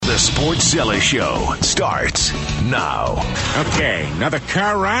The Sportszilla Show starts now. Okay, another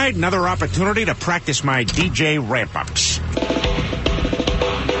car ride, another opportunity to practice my DJ ramp-ups.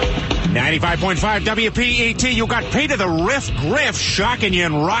 95.5 WPET, you got Peter the Riff Griff shocking you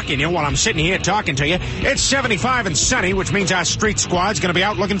and rocking you while I'm sitting here talking to you. It's 75 and sunny, which means our street squad's going to be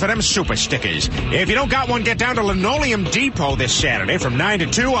out looking for them super stickers. If you don't got one, get down to Linoleum Depot this Saturday from 9 to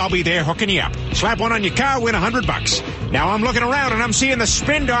 2. I'll be there hooking you up. Slap one on your car, win $100. Now I'm looking around and I'm seeing the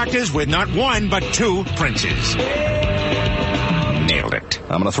spin doctors with not one, but two princes. Nailed it.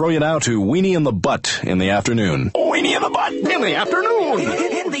 I'm going to throw you now to Weenie in the Butt in the afternoon. Weenie in the Butt in the afternoon.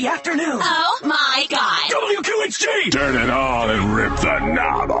 In the afternoon. Oh, my God. WQHG. Turn it on and rip the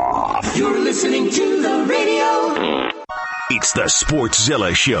knob off. You're listening to the radio. It's the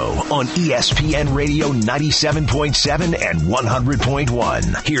Sportszilla Show on ESPN Radio 97.7 and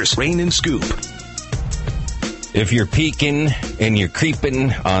 100.1. Here's Rain and Scoop. If you're peeking and you're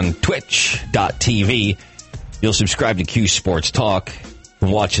creeping on twitch.tv, you'll subscribe to Q Sports Talk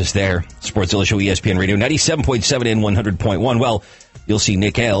and watch us there. Sportszilla Show, ESPN Radio 97.7 and 100.1. Well, you'll see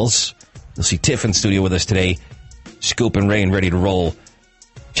Nick Ailes. You'll see Tiff in studio with us today. Scoop and Ray and ready to roll.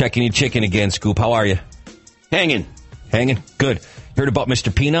 Checking your chicken again, Scoop. How are you? Hanging. Good. Heard about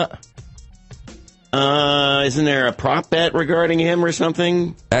Mr. Peanut? Isn't there a prop bet regarding him or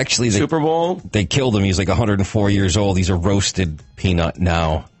something? Actually, Super Bowl? They killed him. He's like 104 years old. He's a roasted peanut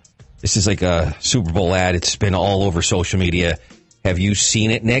now. This is like a Super Bowl ad. It's been all over social media. Have you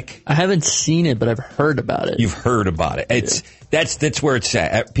seen it, Nick? I haven't seen it, but I've heard about it. You've heard about it. That's where it's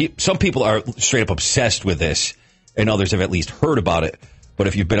at. Some people are straight up obsessed with this, and others have at least heard about it. But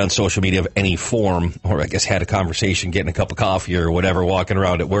if you've been on social media of any form, or I guess had a conversation, getting a cup of coffee or whatever, walking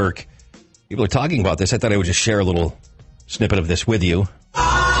around at work, people are talking about this. I thought I would just share a little snippet of this with you.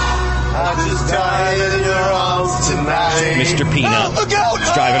 I just died in your arms tonight. Mr. Peanut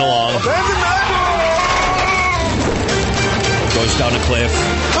is driving along. Goes down a cliff.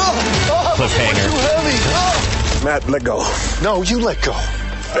 Cliffhanger. Matt, let go. No, you let go.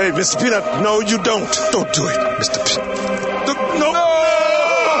 Hey, Mr. Peanut, no, you don't. Don't do it, Mr. Peanut. No.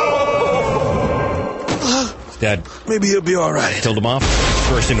 Dad. Maybe he'll be all right. Killed him off.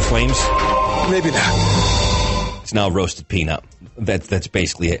 Burst into flames. Maybe not. It's now roasted peanut. That's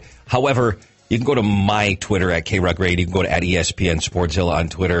basically it. However, you can go to my Twitter at KRockRadio. You can go to at ESPN Sportszilla on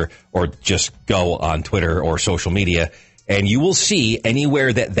Twitter, or just go on Twitter or social media, and you will see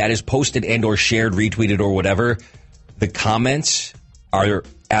anywhere that is posted and or shared, retweeted, or whatever, the comments are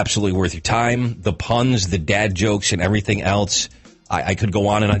absolutely worth your time. The puns, the dad jokes, and everything else. I could go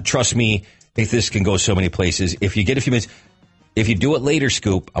on and on. Trust me, this can go so many places. If you get a few minutes, if you do it later,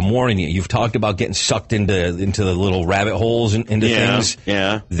 Scoop, I'm warning you. You've talked about getting sucked into the little rabbit holes and into things.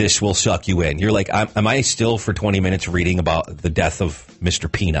 Yeah. This will suck you in. You're like, am I still for 20 minutes reading about the death of Mr.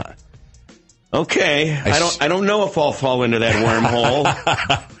 Peanut? Okay. I don't know if I'll fall into that wormhole.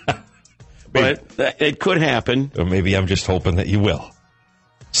 But it could happen. Or maybe I'm just hoping that you will.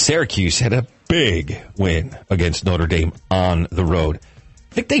 Syracuse had a big win against Notre Dame on the road.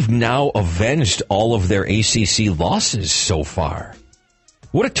 I think they've now avenged all of their ACC losses so far.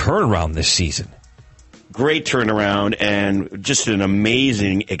 What a turnaround this season. Great turnaround and just an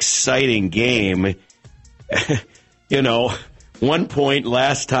amazing, exciting game. 1 point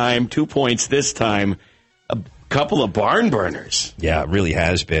last time, 2 points this time. A couple of barn burners. Yeah, it really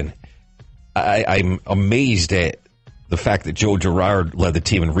has been. I'm amazed at the fact that Joe Girard led the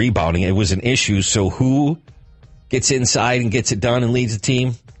team in rebounding. It was an issue, so who gets inside and gets it done and leads the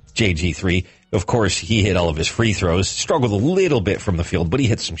team? JG3. Of course, he hit all of his free throws. Struggled a little bit from the field, but he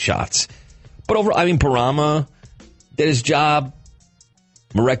hit some shots. But overall, Barama did his job.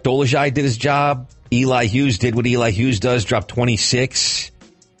 Marek Dolezaj did his job. Eli Hughes did what Eli Hughes does, dropped 26.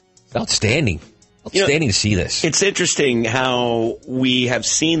 It's outstanding. Outstanding to see this. It's interesting how we have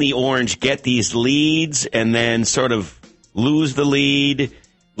seen the Orange get these leads and then sort of lose the lead,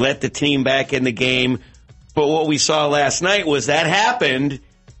 let the team back in the game. But what we saw last night was that happened,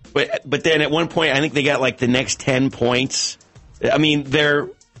 but then at one point, I think they got like the next 10 points. I mean, they're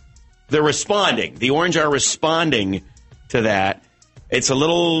responding. The Orange are responding to that. It's a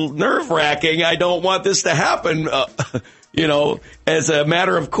little nerve-wracking. I don't want this to happen, as a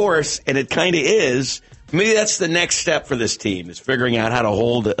matter of course, and it kind of is. Maybe that's the next step for this team, is figuring out how to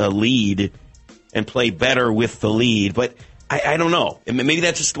hold a lead and play better with the lead. But I don't know. Maybe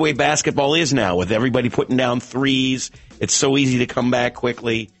that's just the way basketball is now, with everybody putting down threes. It's so easy to come back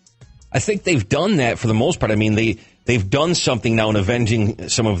quickly. I think they've done that for the most part. I mean, they've done something now in avenging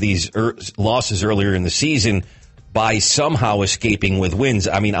some of these losses earlier in the season by somehow escaping with wins.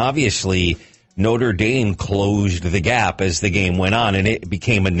 I mean, obviously, Notre Dame closed the gap as the game went on, and it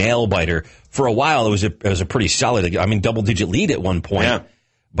became a nail-biter. For a while, it was a pretty solid, double-digit lead at one point. Yeah.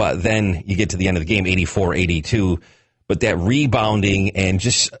 But then you get to the end of the game, 84-82. But that rebounding and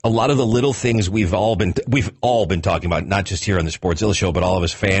just a lot of the little things we've all been talking about, not just here on the Sportszilla show, but all of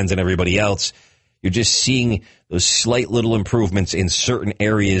us fans and everybody else. You're just seeing those slight little improvements in certain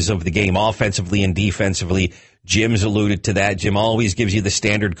areas of the game, offensively and defensively. Jim's alluded to that. Jim always gives you the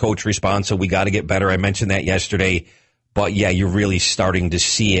standard coach response, so we got to get better. I mentioned that yesterday. But, yeah, you're really starting to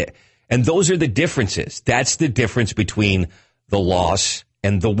see it. And those are the differences. That's the difference between the loss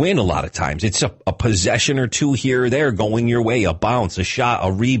and the win a lot of times. It's a possession or two here or there going your way, a bounce, a shot,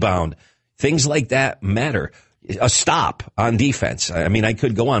 a rebound. Things like that matter. A stop on defense. I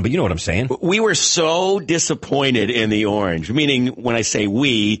could go on, but you know what I'm saying. We were so disappointed in the Orange, meaning when I say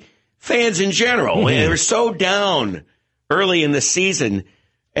we, fans in general. Mm-hmm. They were so down early in the season,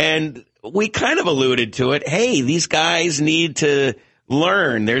 and we kind of alluded to it. Hey, these guys need to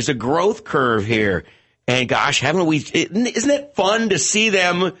learn. There's a growth curve here. And gosh, isn't it fun to see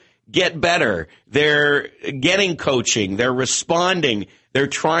them get better? They're getting coaching. They're responding. They're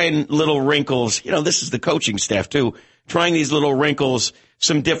trying little wrinkles. This is the coaching staff too, trying these little wrinkles,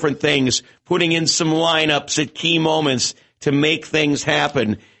 some different things, putting in some lineups at key moments to make things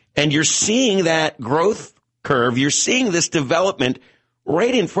happen. And you're seeing that growth curve. You're seeing this development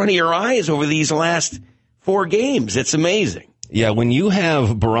right in front of your eyes over these last 4 games. It's amazing. Yeah, when you have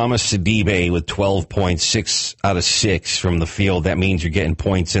Barama Sidibe with 12 points, 6 out of 6 from the field, that means you're getting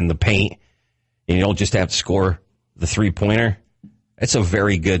points in the paint, and you don't just have to score the three-pointer. That's a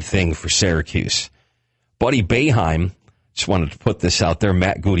very good thing for Syracuse. Buddy Boeheim, just wanted to put this out there,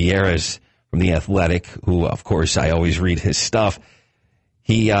 Matt Gutierrez from The Athletic, who, of course, I always read his stuff.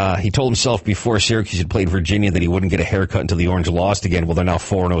 He told himself before Syracuse had played Virginia that he wouldn't get a haircut until the Orange lost again. Well, they're now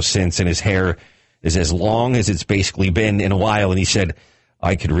 4-0 since, and his hair is as long as it's basically been in a while. And he said,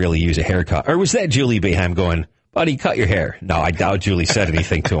 I could really use a haircut. Or was that Julie Boeheim going, buddy, cut your hair? No, I doubt Julie said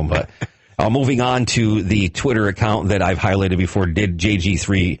anything to him. But moving on to the Twitter account that I've highlighted before, did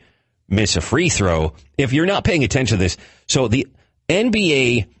JG3 miss a free throw? If you're not paying attention to this, so the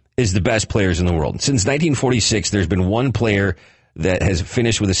NBA is the best players in the world. Since 1946, there's been one player that has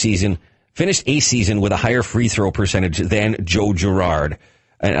finished a season with a higher free throw percentage than Joe Girard.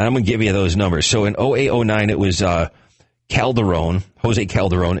 And I'm going to give you those numbers. So in 08-09, it was Jose Calderon,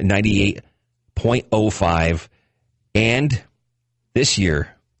 98.05. And this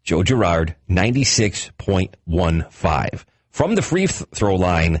year, Joe Girard, 96.15. From the free throw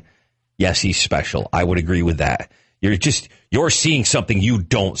line, yes, he's special. I would agree with that. You're seeing something you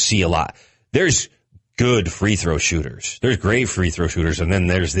don't see a lot. There's good free throw shooters. There's great free throw shooters. And then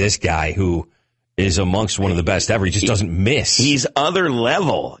there's this guy who is amongst one of the best ever. He just doesn't miss. He's other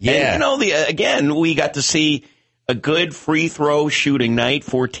level. Yeah. And, again, we got to see a good free throw shooting night,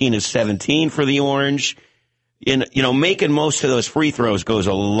 14 of 17 for the Orange. Making most of those free throws goes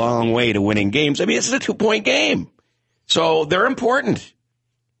a long way to winning games. This is a 2-point game. So they're important.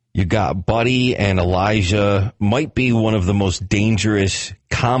 You got Buddy and Elijah, might be one of the most dangerous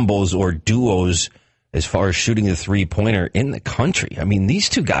combos or duos as far as shooting the three-pointer in the country. These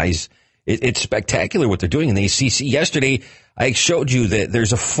two guys, it's spectacular what they're doing in the ACC. Yesterday, I showed you that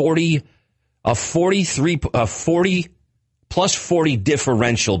there's a 40 plus 40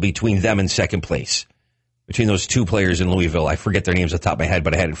 differential between them and second place, between those two players in Louisville. I forget their names off the top of my head,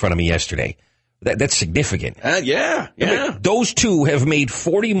 but I had it in front of me yesterday. That's significant. Yeah. Those two have made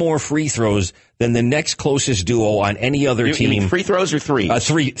 40 more free throws than the next closest duo on any other team. You mean free throws or threes?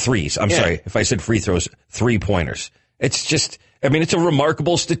 Threes. I'm sorry. If I said free throws, 3-pointers. It's just, it's a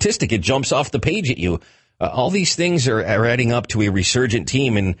remarkable statistic. It jumps off the page at you. All these things are adding up to a resurgent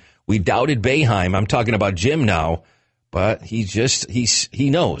team, and we doubted Boeheim. I'm talking about Jim now, but he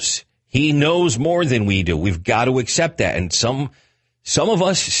knows. He knows more than we do. We've got to accept that, and some of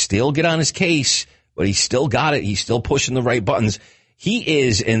us still get on his case, but he's still got it. He's still pushing the right buttons. He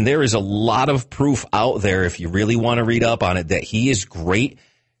is, and there is a lot of proof out there, if you really want to read up on it, that he is great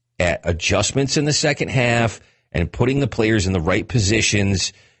at adjustments in the second half and putting the players in the right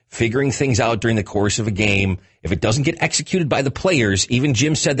positions, figuring things out during the course of a game. If it doesn't get executed by the players, even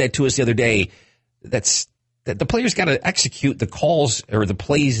Jim said that to us the other day, that the players got to execute the calls or the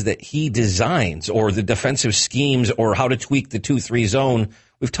plays that he designs, or the defensive schemes, or how to tweak the 2-3 zone.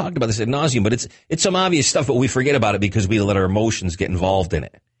 We've talked about this ad nauseum, but it's some obvious stuff, but we forget about it because we let our emotions get involved in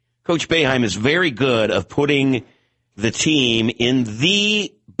it. Coach Boeheim is very good of putting the team in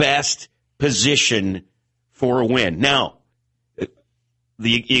the best position for a win. Now,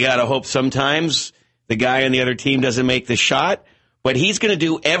 you got to hope sometimes the guy on the other team doesn't make the shot, but he's going to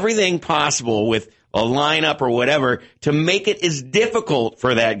do everything possible with a lineup or whatever to make it as difficult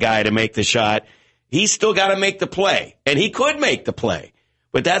for that guy to make the shot. He's still got to make the play, and he could make the play.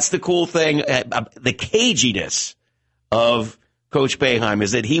 But that's the cool thing, the caginess of Coach Boeheim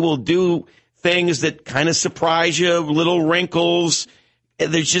is that he will do things that kind of surprise you, little wrinkles.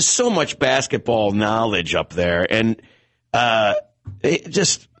 There's just so much basketball knowledge up there. And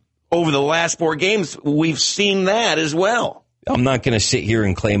just over the last 4 games, we've seen that as well. I'm not going to sit here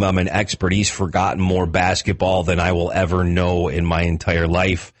and claim I'm an expert. He's forgotten more basketball than I will ever know in my entire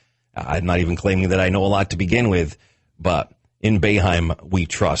life. I'm not even claiming that I know a lot to begin with, but in Boeheim, we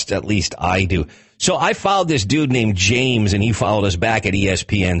trust. At least I do. So I followed this dude named James, and he followed us back at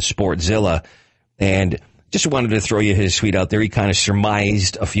ESPN Sportszilla, and just wanted to throw you his tweet out there. He kind of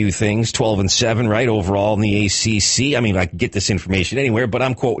surmised a few things, 12-7, right, overall in the ACC. I mean, I could get this information anywhere, but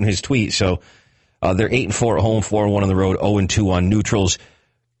I'm quoting his tweet. So they're 8-4 at home, 4-1 on the road, 0-2 on neutrals.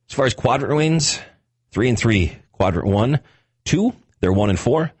 As far as quadrant wins, 3-3. Quadrant 1, 2, they're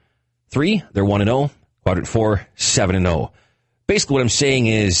 1-4. 3, they're 1-0. Quadrant 4, 7-0. Basically what I'm saying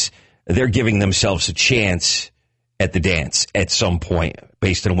is they're giving themselves a chance at the dance at some point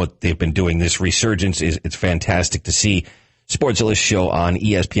based on what they've been doing. This resurgence it's fantastic to see. Sportszilla show on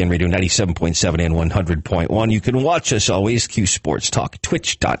ESPN Radio 97.7 and 100.1. You can watch us always. Q Sports Talk.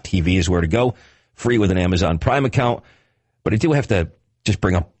 Twitch.tv is where to go. Free with an Amazon Prime account. But I do have to just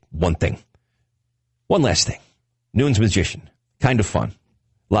bring up one thing. One last thing. Noon's Magician. Kind of fun.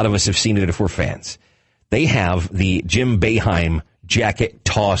 A lot of us have seen it if we're fans. They have the Jim Boeheim jacket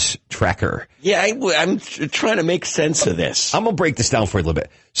toss tracker. Yeah, I'm trying to make sense of this. I'm going to break this down for you a little bit.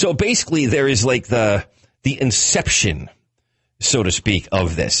 So basically there is like the inception, so to speak,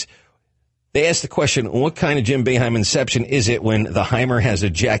 of this. They asked the question, what kind of Jim Boeheim inception is it when the Heimer has a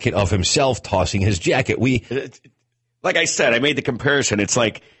jacket of himself tossing his jacket? Like I said, I made the comparison. It's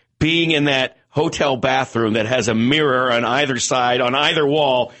like being in that hotel bathroom that has a mirror on either side, on either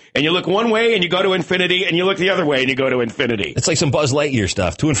wall, and you look one way and you go to infinity, and you look the other way and you go to infinity. It's like some Buzz Lightyear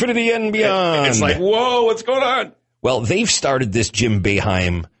stuff, to infinity and beyond. It's like, whoa, what's going on? Well, they've started this Jim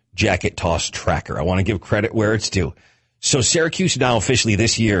Boeheim jacket toss tracker. I want to give credit where it's due. So Syracuse now officially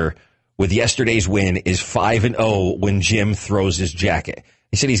this year, with yesterday's win, is 5-0 when Jim throws his jacket.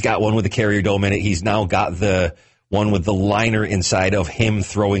 He said he's got one with the carrier dome in it. He's now got the one with the liner inside of him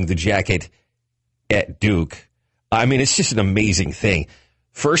throwing the jacket at Duke. I mean, it's just an amazing thing.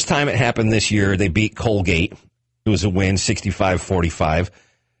 First time it happened this year, they beat Colgate. It was a win, 65-45.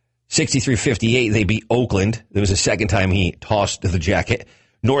 63-58, they beat Oakland. There was a second time he tossed the jacket.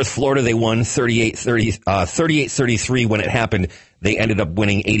 North Florida, they won 38-33 when it happened. They ended up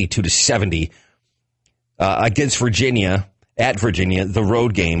winning 82-70. Against Virginia, at Virginia, the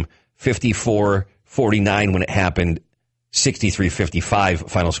road game, 54-49 when it happened. 63-55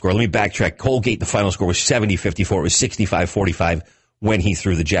 final score. Let me backtrack. Colgate, the final score was 70-54. It was 65-45 when he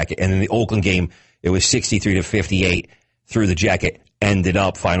threw the jacket. And in the Oakland game, it was 63-58. Threw the jacket. Ended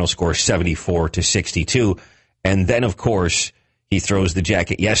up final score 74-62. And then, of course, he throws the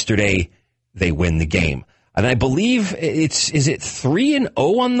jacket yesterday. They win the game. And I believe is it 3-0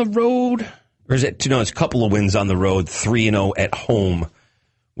 on the road? Or is it, no, it's a couple of wins on the road, 3-0 at home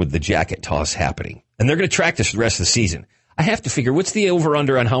with the jacket toss happening. And they're going to track this for the rest of the season. I have to figure, what's the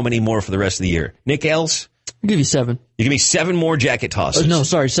over-under on how many more for the rest of the year? Nick Els? I'll give you 7. You give me 7 more jacket tosses. No,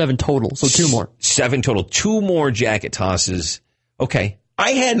 sorry, 7 total. So 2 more. 7 total. 2 more jacket tosses. Okay.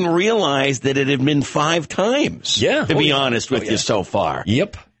 I hadn't realized that it had been 5 times. Yeah. To be honest with you so far.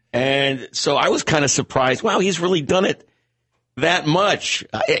 Yep. And so I was kind of surprised. Wow, he's really done it that much.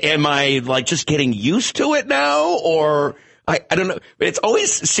 Am I like just getting used to it now? Or I don't know. It's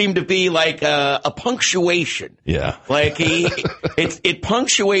always seemed to be like a punctuation. Yeah. Like it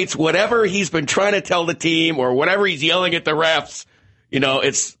punctuates whatever he's been trying to tell the team or whatever he's yelling at the refs. You know,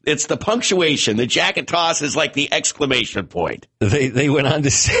 it's the punctuation. The jacket toss is like the exclamation point. They went on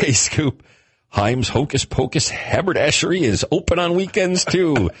to say, Scoop, Heim's Hocus Pocus haberdashery is open on weekends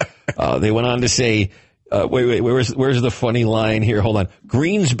too. They went on to say, wait, where's the funny line here? Hold on.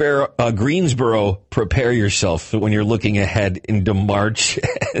 Greensboro, prepare yourself when you're looking ahead into March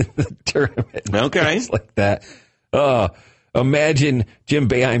the tournament. Okay. It's like that. Imagine Jim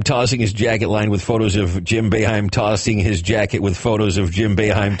Boeheim tossing his jacket line with photos of Jim Boeheim tossing his jacket with photos of Jim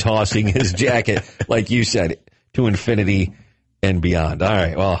Boeheim tossing his jacket, like you said, to infinity and beyond. All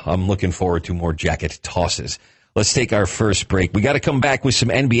right, well, I'm looking forward to more jacket tosses. Let's take our first break. We got to come back with some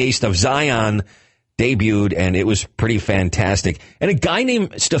NBA stuff. Zion debuted, and it was pretty fantastic. And a guy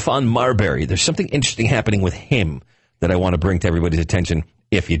named Stephon Marbury, there's something interesting happening with him that I want to bring to everybody's attention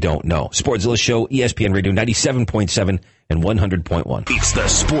if you don't know. Sportszilla Show, ESPN Radio 97.7 and 100.1. It's the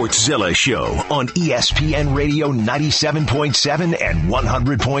Sportszilla Show on ESPN Radio 97.7 and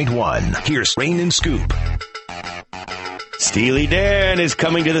 100.1. Here's Rain and Scoop. Steely Dan is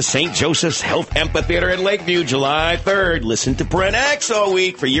coming to the St. Joseph's Health Amphitheater at Lakeview July 3rd. Listen to Brent X all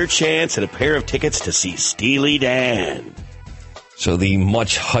week for your chance at a pair of tickets to see Steely Dan. So the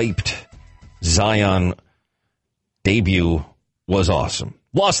much-hyped Zion debut was awesome.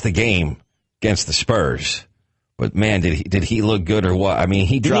 Lost the game against the Spurs. But, man, did he look good or what? I mean,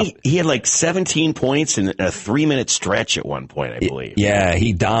 he had like 17 points in a 3-minute stretch at one point, I believe. Yeah,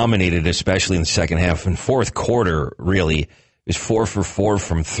 he dominated, especially in the second half. In fourth quarter, really, he was 4 for 4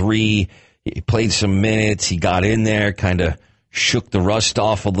 from 3. He played some minutes. He got in there, kind of shook the rust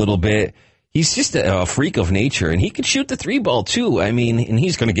off a little bit. He's just a freak of nature, and he can shoot the 3-ball, too. I mean, and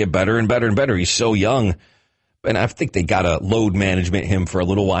he's going to get better and better and better. He's so young. And I think they got to load management him for a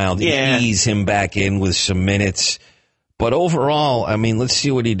little while to ease him back in with some minutes. But overall, I mean, let's see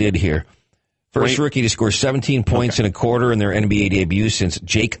what he did here. First rookie to score 17 points in a quarter in their NBA debut since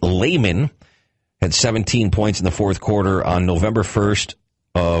Jake Layman had 17 points in the fourth quarter on November 1st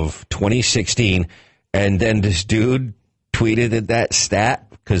of 2016. And then this dude tweeted that stat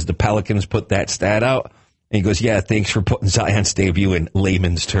because the Pelicans put that stat out. And he goes, yeah, thanks for putting Zion's debut in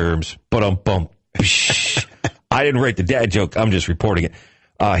layman's terms. But I didn't write the dad joke. I'm just reporting it.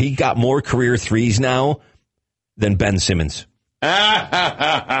 He got more career threes now than Ben Simmons.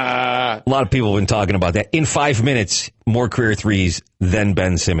 A lot of people have been talking about that. In 5 minutes, more career threes than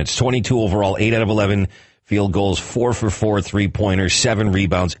Ben Simmons. 22 overall, 8 out of 11 field goals, 4 for 4 3-pointers, 7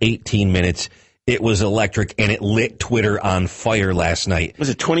 rebounds, 18 minutes. It was electric, and it lit Twitter on fire last night. Was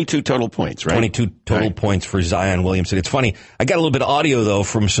it 22 total points, right? 22 total points for Zion Williamson. It's funny. I got a little bit of audio, though,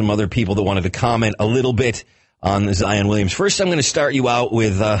 from some other people that wanted to comment a little bit on Zion Williams. First, I'm going to start you out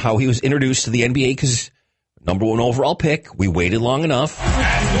with how he was introduced to the NBA, because number 1 overall pick. We waited long enough.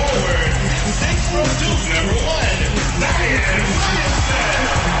 Fast forward. 6 from 2, number 1. Zion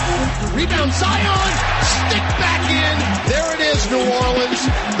Williamson. Rebound, Zion. Stick back in. There it is, New Orleans.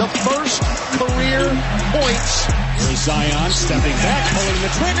 The first career points. Here's Zion stepping back, pulling the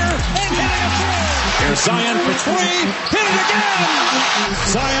trigger, and hitting a three. Here's Zion for 3. Hit it again.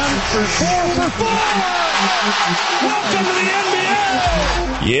 Zion for 4 for 4. Welcome to the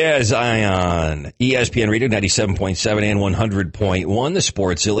NBA. Yeah, Zion. ESPN Radio 97.7 and 100.1. The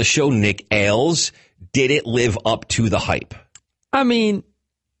Sportszilla Show. Nick Ailes. Did it live up to the hype? I mean,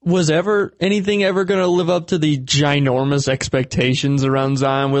 was anything ever going to live up to the ginormous expectations around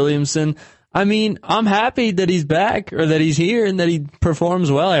Zion Williamson? I mean, I'm happy that he's back or that he's here and that he performs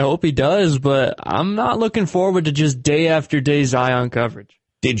well. I hope he does, but I'm not looking forward to just day after day Zion coverage.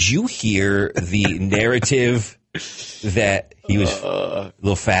 Did you hear the narrative that he was a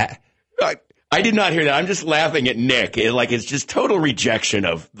little fat? I did not hear that. I'm just laughing at Nick. It's just total rejection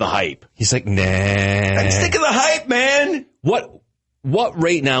of the hype. He's like, nah. I'm sick of the hype, man. What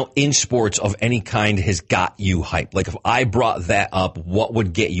right now in sports of any kind has got you hyped? Like, if I brought that up, what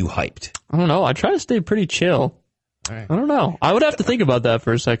would get you hyped? I don't know. I try to stay pretty chill. All right. I don't know. I would have to think about that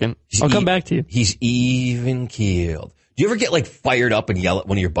for a second. I'll come back to you. He's even keeled. Do you ever get fired up and yell at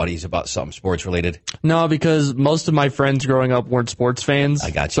one of your buddies about something sports related? No, because most of my friends growing up weren't sports fans. I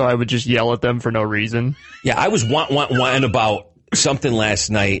got you. So I would just yell at them for no reason. Yeah, I was wanting about something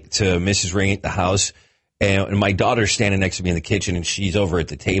last night to Mrs. Ring at the house. And my daughter's standing next to me in the kitchen, and she's over at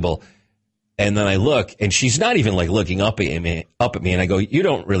the table. And then I look, and she's not even looking up at me. And I go, "You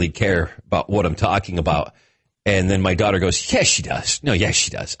don't really care about what I'm talking about." And then my daughter goes, "Yes, she does." No, yes,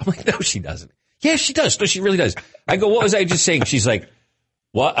 she does. I'm like, "No, she doesn't." Yes, she does. No, she really does. I go, "What was I just saying?" She's like,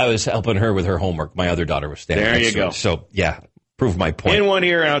 "What?" I was helping her with her homework. My other daughter was standing there. Next You go. To her. So yeah, prove my point. In one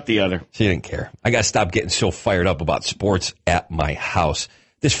ear, out the other. She didn't care. I got to stop getting so fired up about sports at my house.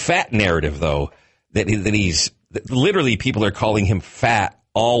 This fat narrative, though. That he's literally, people are calling him fat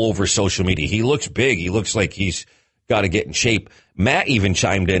all over social media. He looks big. He looks like he's got to get in shape. Matt even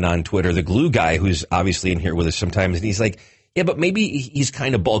chimed in on Twitter, the glue guy who's obviously in here with us sometimes. And he's like, yeah, but maybe he's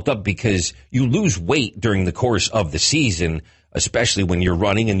kind of bulked up because you lose weight during the course of the season, especially when you're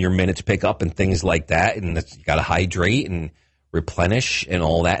running and your minutes pick up and things like that. And you got to hydrate and replenish and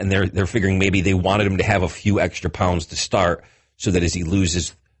all that. And they're figuring maybe they wanted him to have a few extra pounds to start so that as he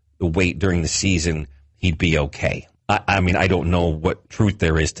loses the weight during the season, he'd be okay. I mean, I don't know what truth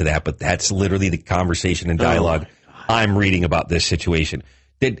there is to that, but that's literally the conversation and dialogue I'm reading about this situation.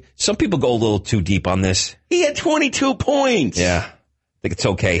 Did some people go a little too deep on this? He had 22 points. Yeah. I think it's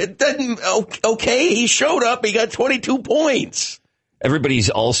okay. It doesn't, okay, he showed up, he got 22 points.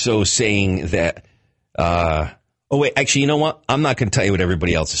 Everybody's also saying that, Oh, wait. Actually, you know what? I'm not going to tell you what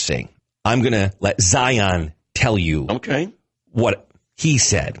everybody else is saying. I'm going to let Zion tell you what he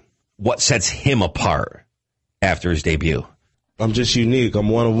said, what sets him apart after his debut. I'm just unique. I'm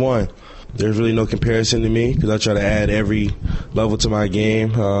one of one. There's really no comparison to me because I try to add every level to my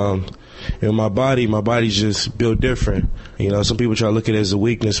game. And my body's just built different. You know, some people try to look at it as a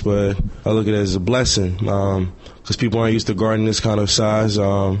weakness, but I look at it as a blessing because people aren't used to guarding this kind of size.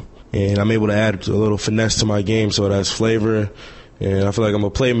 And I'm able to add a little finesse to my game so it has flavor. And I feel like I'm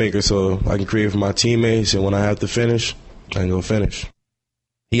a playmaker, so I can create for my teammates. And when I have to finish, I can go finish.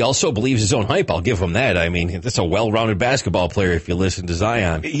 He also believes his own hype. I'll give him that. I mean, that's a well-rounded basketball player if you listen to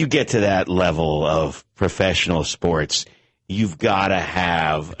Zion. You get to that level of professional sports, you've got to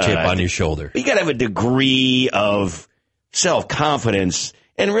have a chip on your shoulder. You got to have a degree of self-confidence.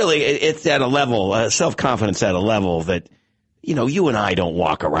 And really, it's at a level, self-confidence at a level that, you know, you and I don't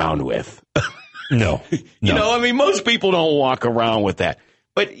walk around with. No. You know, I mean, most people don't walk around with that.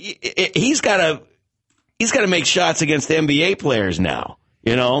 But he's got to make shots against NBA players now,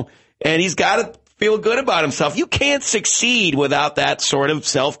 you know, and he's got to feel good about himself. You can't succeed without that sort of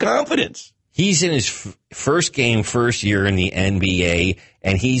self-confidence. He's in his first year in the NBA,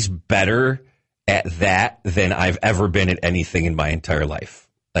 and he's better at that than I've ever been at anything in my entire life.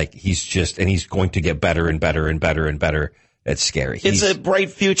 Like, he's going to get better and better and better and better. It's scary. It's a bright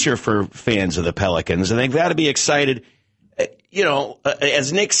future for fans of the Pelicans, and they've got to be excited. You know,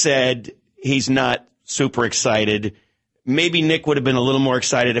 as Nick said, he's not super excited. Maybe Nick would have been a little more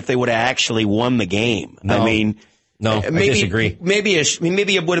excited if they would have actually won the game. No. I mean, I disagree. Maybe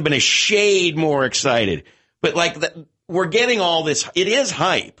it would have been a shade more excited. But we're getting all this. It is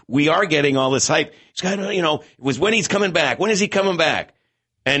hype. We are getting all this hype. It's got to, you know, it was when he's coming back. When is he coming back?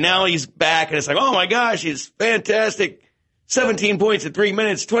 And now he's back, and it's like, oh my gosh, he's fantastic. 17 points in 3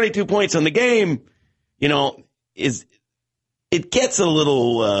 minutes, 22 points on the game. You know, it gets a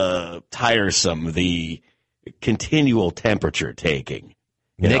little tiresome, the continual temperature taking.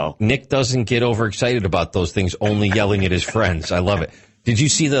 Nick doesn't get overexcited about those things, only yelling at his friends. I love it. Did you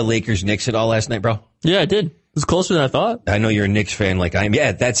see the Lakers-Knicks at all last night, bro? Yeah, I did. It was closer than I thought. I know you're a Knicks fan like I am.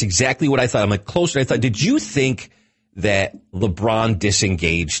 Yeah, that's exactly what I thought. I'm like, closer than I thought. Did you think that LeBron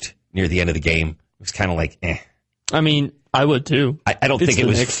disengaged near the end of the game? It was kind of like, eh. I mean, I would too. I don't think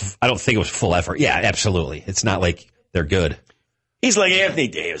it was full effort. Yeah, absolutely. It's not like they're good. He's like, Anthony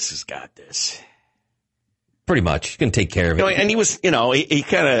Davis has got this. Pretty much. He's going to take care of it. And he was, he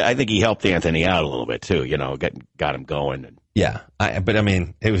kind of, I think he helped Anthony out a little bit too, got him going. Yeah. But I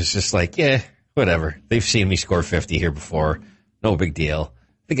mean, it was just like, yeah, whatever. They've seen me score 50 here before. No big deal.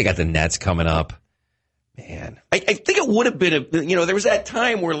 I think I got the Nets coming up. Man. I think it would have been, there was that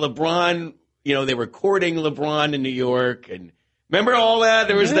time where LeBron, they were courting LeBron in New York, and remember all that?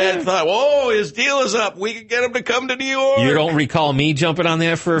 There was that thought, whoa, his deal is up. We could get him to come to New York. You don't recall me jumping on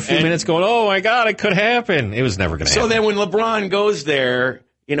that for a few minutes going, oh, my God, it could happen. It was never going to happen. So then when LeBron goes there,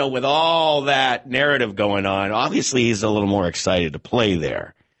 with all that narrative going on, obviously he's a little more excited to play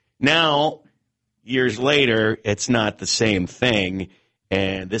there. Now, years later, it's not the same thing,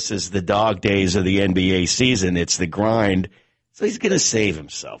 and this is the dog days of the NBA season. It's the grind. So he's going to save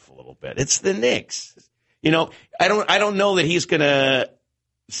himself a little bit. It's the Knicks. I don't know that he's going to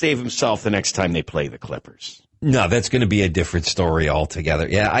save himself the next time they play the Clippers. No, that's going to be a different story altogether.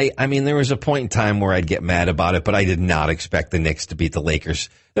 Yeah, I mean, there was a point in time where I'd get mad about it, but I did not expect the Knicks to beat the Lakers.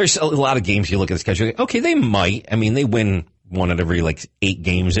 There's a lot of games you look at the schedule, like, okay, they might. I mean, they win one out of every 8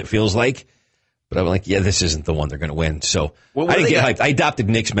 games, it feels like. But I'm like, yeah, this isn't the one they're going to win. So I didn't get hyped. I adopted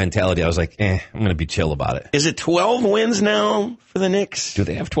Knicks mentality. I was like, I'm going to be chill about it. Is it 12 wins now for the Knicks? Do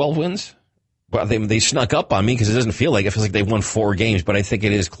they have 12 wins? Well, they snuck up on me because it doesn't feel like it. It feels like they won 4 games, but I think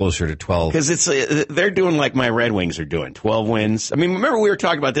it is closer to 12. Because they're doing like my Red Wings are doing, 12 wins. I mean, remember we were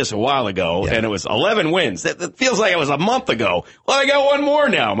talking about this a while ago, and it was 11 wins. That feels like it was a month ago. Well, I got one more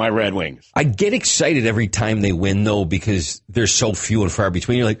now, my Red Wings. I get excited every time they win, though, because they're so few and far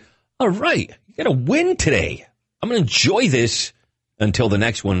between. You're like, all right, you got to win today. I'm going to enjoy this until the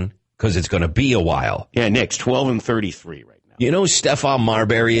next one because it's going to be a while. Yeah, Knicks, 12-33 right now. You know who Stephon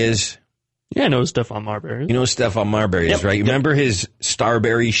Marbury is? Yeah, I know Stephon Marbury. You know who Stephon Marbury is, right? You remember his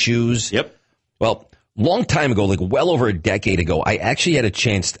Starberry shoes? Yep. Well, long time ago, well over a decade ago, I actually had a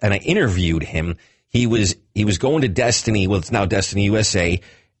chance, and I interviewed him. He was going to Destiny, it's now Destiny USA,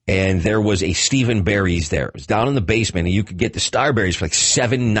 and there was a Stephen Barry's there. It was down in the basement, and you could get the Starberries for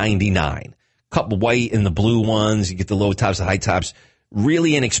 $7.99. Couple white and the blue ones. You get the low tops, the high tops.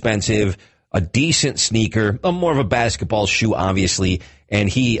 Really inexpensive. A decent sneaker. More of a basketball shoe, obviously. And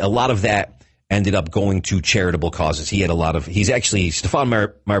a lot of that ended up going to charitable causes. He had he's actually,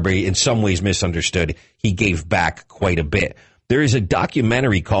 Stephon Marbury in some ways misunderstood. He gave back quite a bit. There is a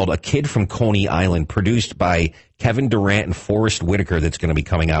documentary called A Kid from Coney Island, produced by Kevin Durant and Forrest Whitaker, that's going to be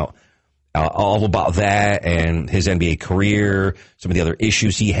coming out. All about that and his NBA career, some of the other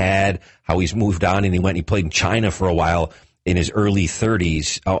issues he had, how he's moved on, and he played in China for a while in his early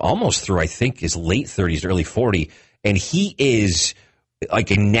 30s, almost through, I think, his late 30s, early 40. And he is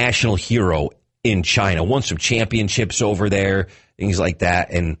like a national hero in China. Won some championships over there, things like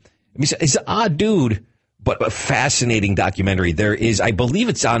that. And he's an odd dude, but a fascinating documentary. There is, I believe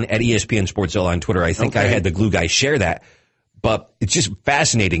it's on at ESPN Sportszilla on Twitter. I think I had the Glue guy share that. But it's just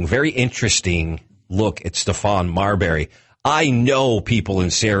fascinating, very interesting look at Stephon Marbury. I know people in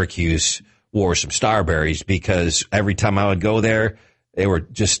Syracuse wore some Starberries because every time I would go there, they were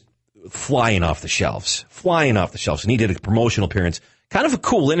just flying off the shelves. And he did a promotional appearance. Kind of a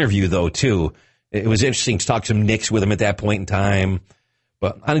cool interview, though, too. It was interesting to talk some Knicks with him at that point in time.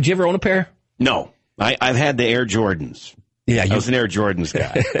 But did you ever own a pair? No. I've had the Air Jordans. Yeah, I was an Air Jordans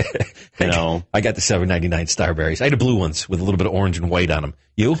guy. I got the $7.99 Starberries. I had the blue ones with a little bit of orange and white on them.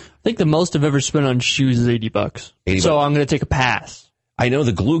 You? I think the most I've ever spent on shoes is $80. So I'm going to take a pass. I know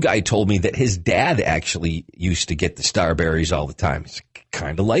the Glue guy told me that his dad actually used to get the Starberries all the time. He's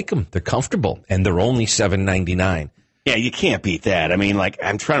kind of like them. They're comfortable, and they're only $7.99. Yeah, you can't beat that. I mean,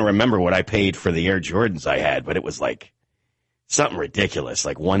 I'm trying to remember what I paid for the Air Jordans I had, but it was like something ridiculous,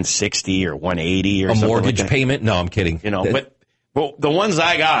 like $160 or $180 or something. A mortgage like payment? No, I'm kidding. But the ones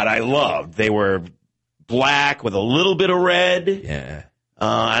I got, I loved. They were black with a little bit of red. Yeah.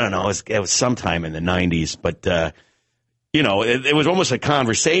 I don't know. It was sometime in the 90s, but, it was almost a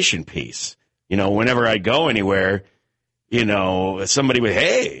conversation piece. Whenever I go anywhere, somebody would,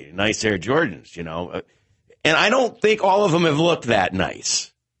 hey, nice Air Jordans, And I don't think all of them have looked that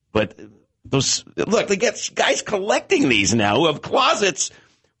nice. But they get guys collecting these now who have closets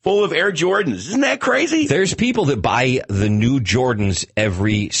full of Air Jordans. Isn't that crazy? There's people that buy the new Jordans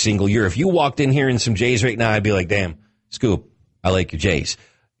every single year. If you walked in here in some J's right now, I'd be like, damn, Scoop, I like your J's.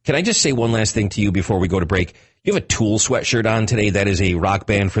 Can I just say one last thing to you before we go to break? You have a Tool sweatshirt on today. That is a rock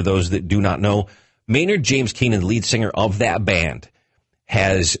band for those that do not know. Maynard James Keenan, the lead singer of that band,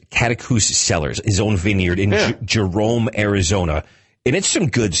 has Catacuse Cellars, his own vineyard in Jerome, Arizona. And it's some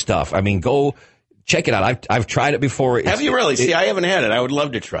good stuff. I mean, go check it out. I've tried it before. Have you really? See, I haven't had it. I would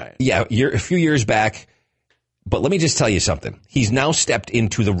love to try it. Yeah, a few years back. But let me just tell you something. He's now stepped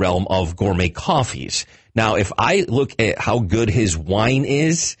into the realm of gourmet coffees. Now, if I look at how good his wine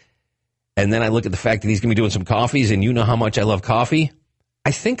is, and then I look at the fact that he's going to be doing some coffees, and you know how much I love coffee,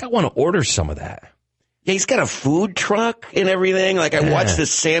 I think I want to order some of that. Yeah, he's got a food truck and everything. I watched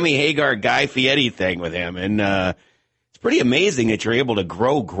this Sammy Hagar Guy Fieri thing with him, and it's pretty amazing that you're able to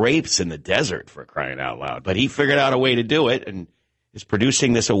grow grapes in the desert, for crying out loud. But he figured out a way to do it and is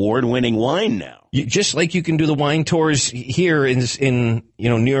producing this award-winning wine now. Just like you can do the wine tours here in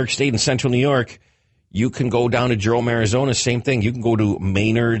New York State and Central New York, you can go down to Jerome, Arizona, same thing. You can go to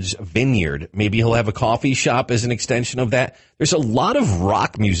Maynard's Vineyard. Maybe he'll have a coffee shop as an extension of that. There's a lot of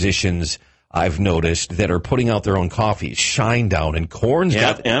rock musicians I've noticed that are putting out their own coffees. Shinedown and Korn's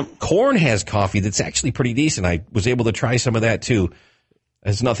Korn has coffee that's actually pretty decent. I was able to try some of that too. It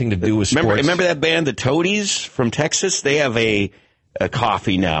has nothing to do with sports. Remember that band, the Toadies from Texas? They have a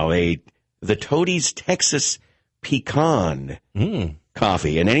coffee now, the Toadies Texas Pecan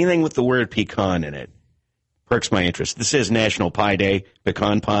coffee, and anything with the word pecan in it perks my interest. This is National Pie Day,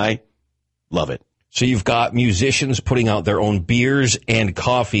 pecan pie. Love it. So you've got musicians putting out their own beers and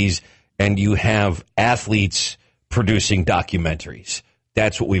coffees, and you have athletes producing documentaries.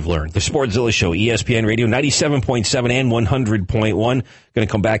 That's what we've learned. The Sportszilla Show, ESPN Radio, 97.7 and 100.1. Going to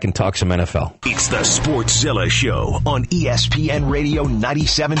come back and talk some NFL. It's the Sportszilla Show on ESPN Radio,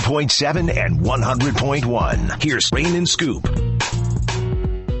 97.7 and 100.1. Here's Rain and Scoop.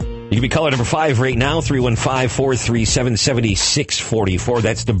 You can be caller number 5 right now, 315-437-7644.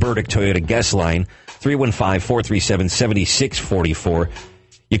 That's the Burdick Toyota guest line, 315-437-7644.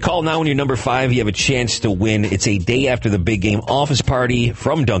 You call now when you're number 5, you have a chance to win. It's a day after the big game office party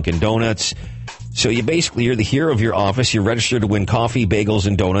from Dunkin' Donuts. So you're the hero of your office. You're registered to win coffee, bagels,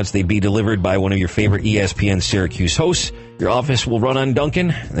 and donuts. They'd be delivered by one of your favorite ESPN Syracuse hosts. Your office will run on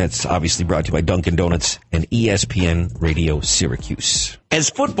Dunkin'. That's obviously brought to you by Dunkin' Donuts and ESPN Radio Syracuse. As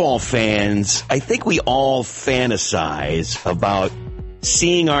football fans, I think we all fantasize about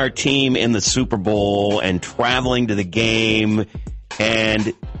seeing our team in the Super Bowl and traveling to the game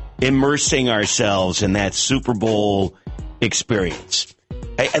and immersing ourselves in that Super Bowl experience.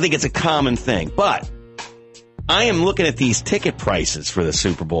 I think it's a common thing. But I am looking at these ticket prices for the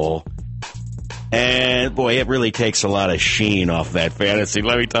Super Bowl, And, boy, it really takes a lot of sheen off that fantasy,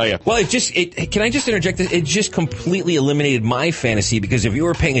 let me tell you. Well, can I just interject? It just completely eliminated my fantasy because if you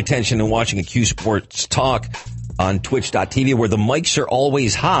were paying attention and watching a Q Sports Talk on twitch.tv where the mics are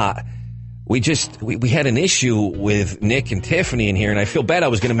always hot, we had an issue with Nick and Tiffany in here, and I feel bad. I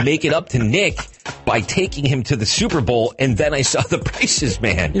was going to make it up to Nick by taking him to the Super Bowl, and then I saw the prices,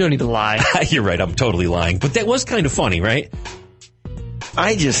 man. You don't need to lie. You're right. I'm totally lying. But that was kind of funny, right?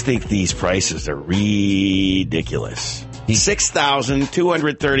 I just think these prices are ridiculous.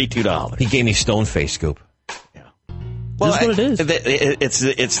 $6,232. He gave me stone face, Scoop. Yeah. Well, that's what it is.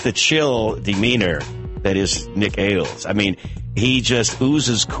 It's the chill demeanor that is Nick Ailes. I mean, he just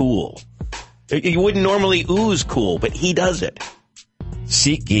oozes cool. You wouldn't normally ooze cool, but he does it.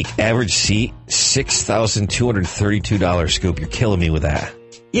 SeatGeek, average seat, $6,232, Scoop. You're killing me with that.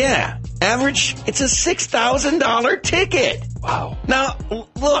 Yeah, average, it's a $6,000 ticket. Wow. Now,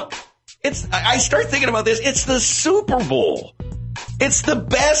 look, I start thinking about this. It's the Super Bowl. It's the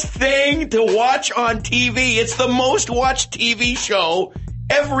best thing to watch on TV. It's the most watched TV show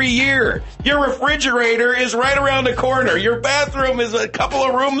every year. Your refrigerator is right around the corner. Your bathroom is a couple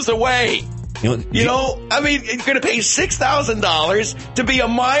of rooms away. I mean, you're going to pay $6,000 to be a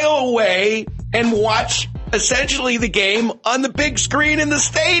mile away and watch essentially the game on the big screen in the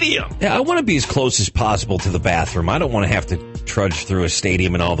stadium. Yeah, I want to be as close as possible to the bathroom. I don't want to have to trudge through a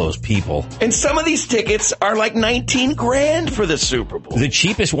stadium and all those people. And some of these tickets are like $19,000 for the Super Bowl. The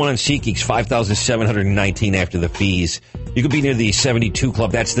cheapest one on SeatGeek's $5,719 after the fees. You could be near the 72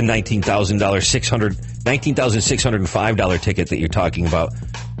 Club. That's the $19,605 ticket that you're talking about.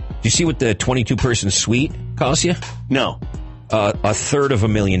 Do you see what the 22-person suite costs you? No.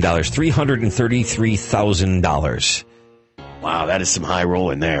 $333,000. $333,000. Wow, that is some high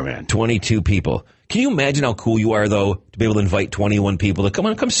roll in there, man. 22 people. Can you imagine how cool you are, though, to be able to invite 21 people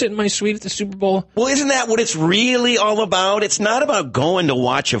to come sit in my suite at the Super Bowl? Well, isn't that what it's really all about? It's not about going to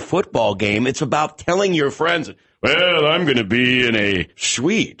watch a football game. It's about telling your friends, well, I'm going to be in a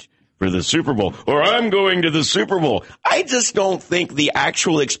suite for the Super Bowl, or I'm going to the Super Bowl. I just don't think the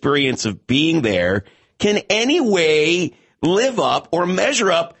actual experience of being there can any way live up or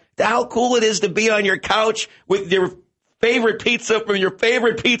measure up to how cool it is to be on your couch with your favorite pizza from your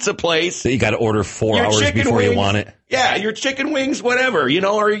favorite pizza place. So you got to order 4 hours before wings, you want it. Yeah, your chicken wings, whatever,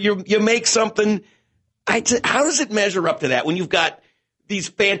 or you make something. How does it measure up to that when you've got these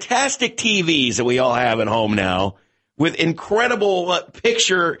fantastic TVs that we all have at home now with incredible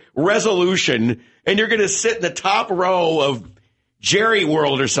picture resolution, and you're going to sit in the top row of Jerry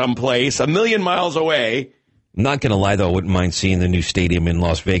World or someplace a million miles away? I'm not going to lie, though. I wouldn't mind seeing the new stadium in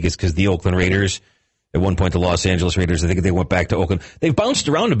Las Vegas because the Oakland Raiders, at one point the Los Angeles Raiders, I think they went back to Oakland. They've bounced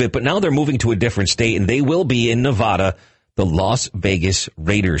around a bit, but now they're moving to a different state, and they will be in Nevada, the Las Vegas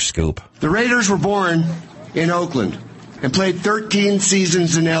Raiders, Scoop. The Raiders were born in Oakland and played 13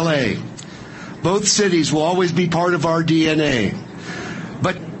 seasons in L.A. Both cities will always be part of our DNA.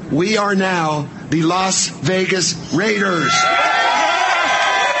 But we are now the Las Vegas Raiders.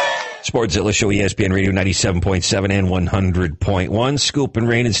 Sportszilla Show, ESPN Radio 97.7 and 100.1. Scoop and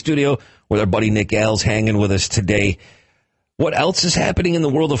Rain in studio with our buddy Nick Ailes hanging with us today. What else is happening in the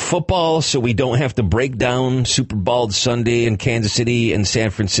world of football so we don't have to break down Super Bowl Sunday in Kansas City and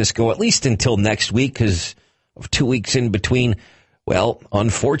San Francisco, at least until next week because of 2 weeks in between? Well,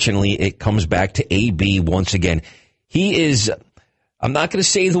 unfortunately, it comes back to AB once again. He is, I'm not going to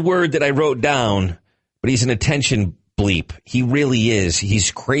say the word that I wrote down, but he's an attention bleep. He really is.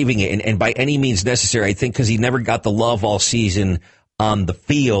 He's craving it, and by any means necessary, I think, because he never got the love all season on the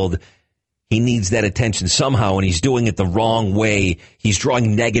field. He needs that attention somehow, and he's doing it the wrong way. He's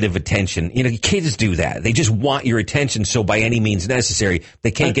drawing negative attention. Kids do that. They just want your attention, so by any means necessary.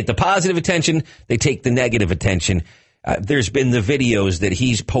 They can't get the positive attention. They take the negative attention. There's been the videos that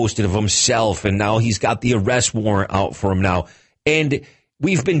he's posted of himself, and now he's got the arrest warrant out for him now. And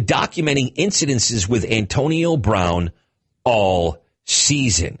we've been documenting incidences with Antonio Brown all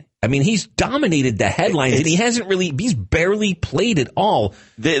season. I mean, he's dominated the headlines, and he's barely played at all.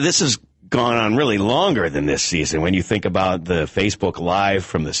 This has gone on really longer than this season when you think about the Facebook Live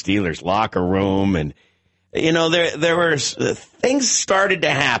from the Steelers locker room. And, there were things started to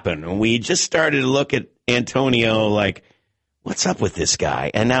happen, and we just started to look at Antonio like, what's up with this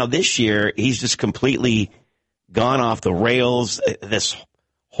guy? And now this year, he's just completely gone off the rails. This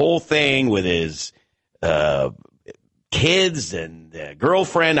whole thing with his kids and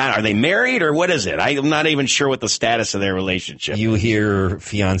girlfriend, are they married or what is it? I'm not even sure what the status of their relationship is. You hear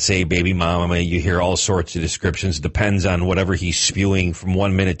fiance, baby mama, you hear all sorts of descriptions. Depends on whatever he's spewing from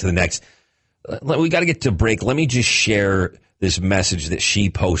 1 minute to the next. We got to get to break. Let me just share this message that she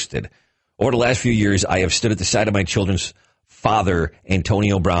posted. Over the last few years, I have stood at the side of my children's father,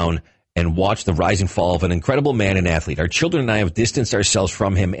 Antonio Brown, and watched the rise and fall of an incredible man and athlete. Our children and I have distanced ourselves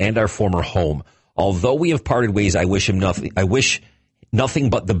from him and our former home. Although we have parted ways, I wish nothing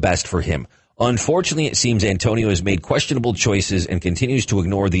but the best for him. Unfortunately, it seems Antonio has made questionable choices and continues to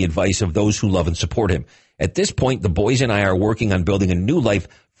ignore the advice of those who love and support him. At this point, the boys and I are working on building a new life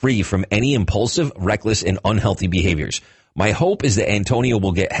free from any impulsive, reckless, and unhealthy behaviors. My hope is that Antonio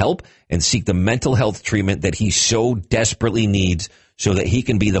will get help and seek the mental health treatment that he so desperately needs so that he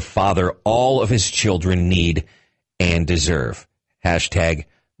can be the father all of his children need and deserve. Hashtag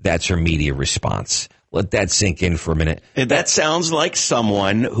that's her media response. Let that sink in for a minute. That sounds like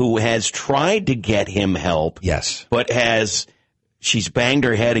someone who has tried to get him help. Yes. But she's banged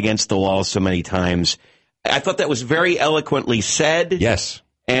her head against the wall so many times. I thought that was very eloquently said. Yes.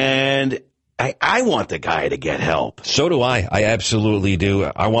 And I want the guy to get help. So do I. I absolutely do.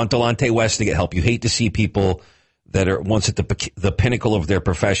 I want Delonte West to get help. You hate to see people that are once at the pinnacle of their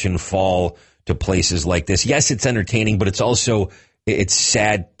profession fall to places like this. Yes, it's entertaining, but it's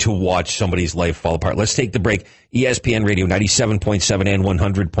sad to watch somebody's life fall apart. Let's take the break. ESPN Radio 97.7 and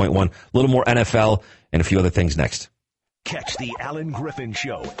 100.1. A little more NFL and a few other things next. Catch the Alan Griffin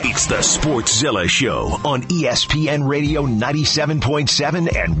Show. It's the Sportszilla Show on ESPN Radio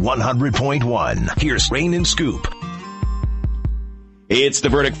 97.7 and 100.1. Here's Rain and Scoop. It's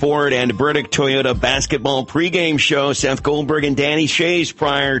the Burdick Ford and Burdick Toyota basketball pregame show. Seth Goldberg and Danny Shays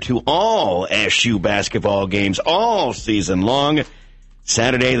prior to all SU basketball games all season long.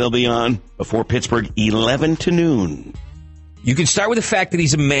 Saturday they'll be on before Pittsburgh 11 to noon. You can start with the fact that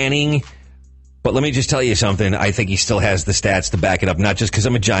he's a Manning, but let me just tell you something. I think he still has the stats to back it up, not just because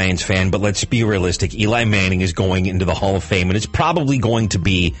I'm a Giants fan, but let's be realistic. Eli Manning is going into the Hall of Fame, and it's probably going to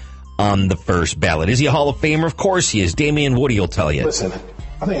be on the first ballot. Is he a Hall of Famer? Of course he is. Damian Woody will tell you. Listen,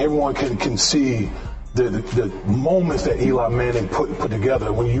 I think everyone can see the moments that Eli Manning put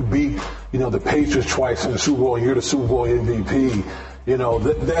together when you beat, the Patriots twice in the Super Bowl and you're the Super Bowl MVP.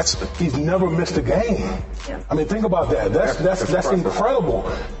 He's never missed a game. Yeah. I mean, think about that. That's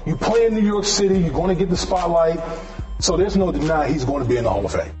incredible. You play in New York City, you're going to get the spotlight, so there's no denying he's going to be in the Hall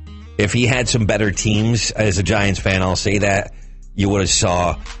of Fame. If he had some better teams, as a Giants fan, I'll say that, you would have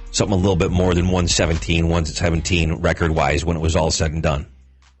saw something a little bit more than 117, 117 record-wise when it was all said and done.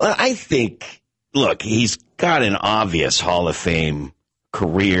 Well, I think, look, he's got an obvious Hall of Fame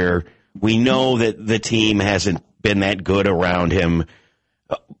career. We know that the team hasn't been that good around him.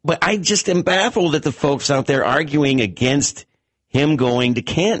 But I just am baffled at the folks out there arguing against him going to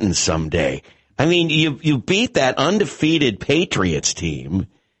Canton someday. I mean, you beat that undefeated Patriots team,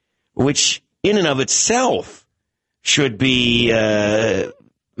 which in and of itself should be a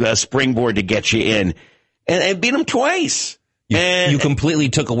springboard to get you in, and beat them twice. You completely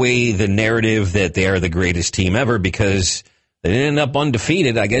took away the narrative that they are the greatest team ever because they didn't end up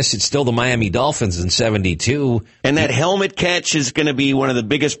undefeated. I guess it's still the Miami Dolphins in 72. And that helmet catch is going to be one of the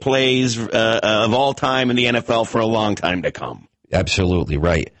biggest plays of all time in the NFL for a long time to come. Absolutely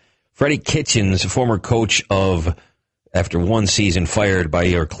right. Freddie Kitchens, former coach of, after one season, fired by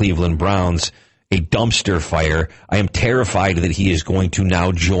your Cleveland Browns, a dumpster fire. I am terrified that he is going to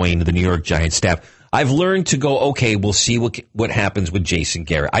now join the New York Giants staff. I've learned to go, okay, we'll see what happens with Jason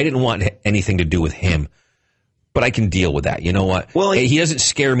Garrett. I didn't want anything to do with him, but I can deal with that. You know what? Well, he doesn't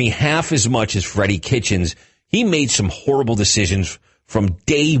scare me half as much as Freddie Kitchens. He made some horrible decisions from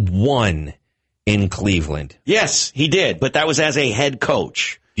day one in Cleveland. Yes, he did, but that was as a head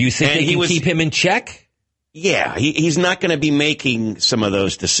coach. Do you think they can keep him in check? Yeah, he's not going to be making some of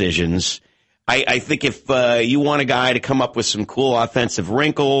those decisions. I think if you want a guy to come up with some cool offensive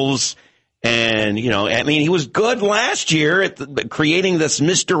wrinkles, and, he was good last year at creating this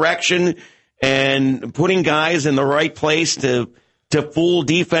misdirection and putting guys in the right place to fool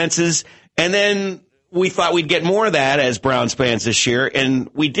defenses. And then we thought we'd get more of that as Browns fans this year, and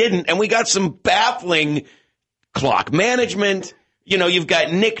we didn't. And we got some baffling clock management. You've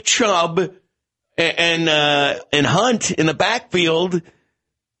got Nick Chubb and Hunt in the backfield.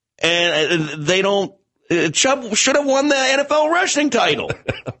 And they don't. Chubb should have won the NFL rushing title.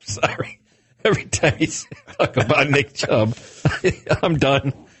 I'm sorry. Every time you talk about Nick Chubb, I'm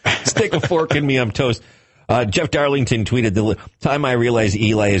done. Stick a fork in me, I'm toast. Jeff Darlington tweeted, the time I realized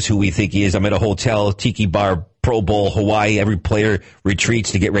Eli is who we think he is, I'm at a hotel, tiki bar, Pro Bowl, Hawaii. Every player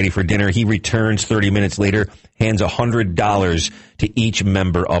retreats to get ready for dinner. He returns 30 minutes later, hands $100 to each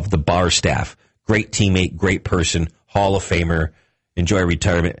member of the bar staff. Great teammate, great person, Hall of Famer. Enjoy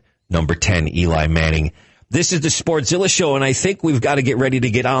retirement. Number 10, Eli Manning. This is the Sportszilla Show, and I think we've got to get ready to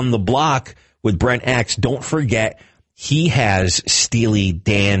get on the block with Brent Axe. Don't forget, he has Steely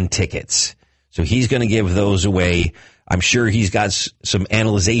Dan tickets. So he's going to give those away. I'm sure he's got some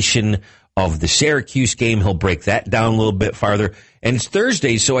analyzation of the Syracuse game. He'll break that down a little bit farther. And it's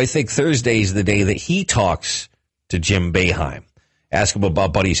Thursday, so I think Thursday is the day that he talks to Jim Boeheim. Ask him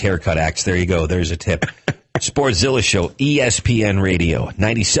about Buddy's haircut axe. There you go. There's a tip. Sportszilla Show, ESPN Radio,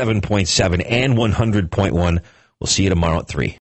 97.7 and 100.1. We'll see you tomorrow at 3.